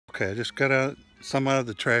Okay, I just got some out of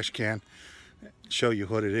the trash can, show you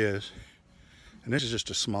what it is. And this is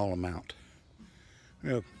just a small amount.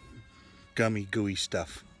 Real gummy, gooey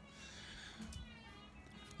stuff.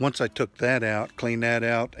 Once I took that out, cleaned that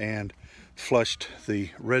out, and flushed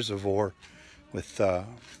the reservoir with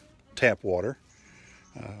tap water,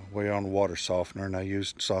 we're on water softener, and I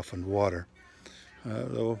used softened water.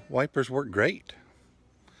 The wipers work great.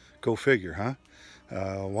 Go figure, huh?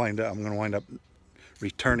 I'm going to wind up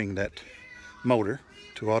returning that motor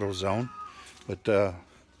to AutoZone, but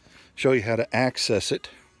show you how to access it.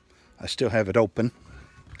 I still have it open.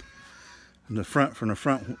 From the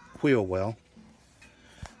front wheel well,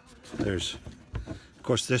 there's, of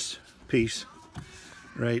course, this piece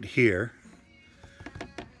right here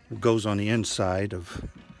goes on the inside of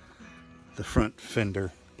the front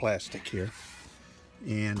fender plastic here,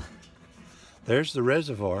 and there's the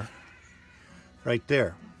reservoir right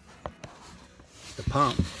there. The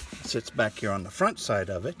pump sits back here on the front side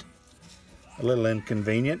of it. A little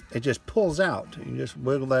inconvenient. It just pulls out. You just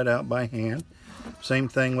wiggle that out by hand. Same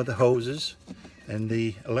thing with the hoses and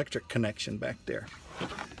the electric connection back there.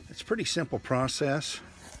 It's a pretty simple process.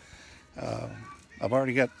 I've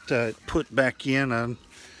already got put back in. I'm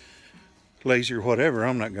lazy or whatever.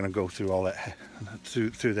 I'm not going to go through all that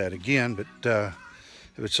through that again. But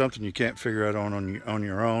if it's something you can't figure out on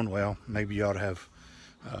your own, well, maybe you ought to have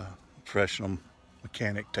a professional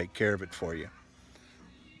mechanic take care of it for you.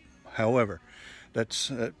 However,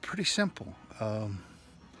 that's pretty simple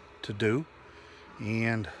to do,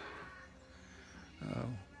 and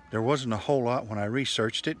there wasn't a whole lot when I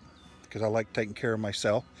researched it, because I like taking care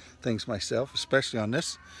of things myself, especially on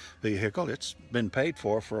this vehicle. It's been paid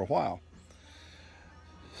for a while.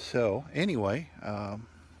 So anyway,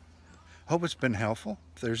 hope it's been helpful.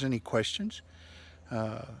 If there's any questions,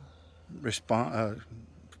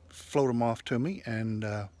 float them off to me, and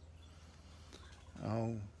I'll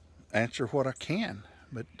answer what I can.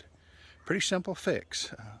 But pretty simple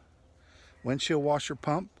fix. Windshield washer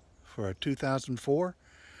pump for a 2004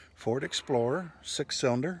 Ford Explorer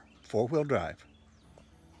 6-cylinder 4-wheel drive.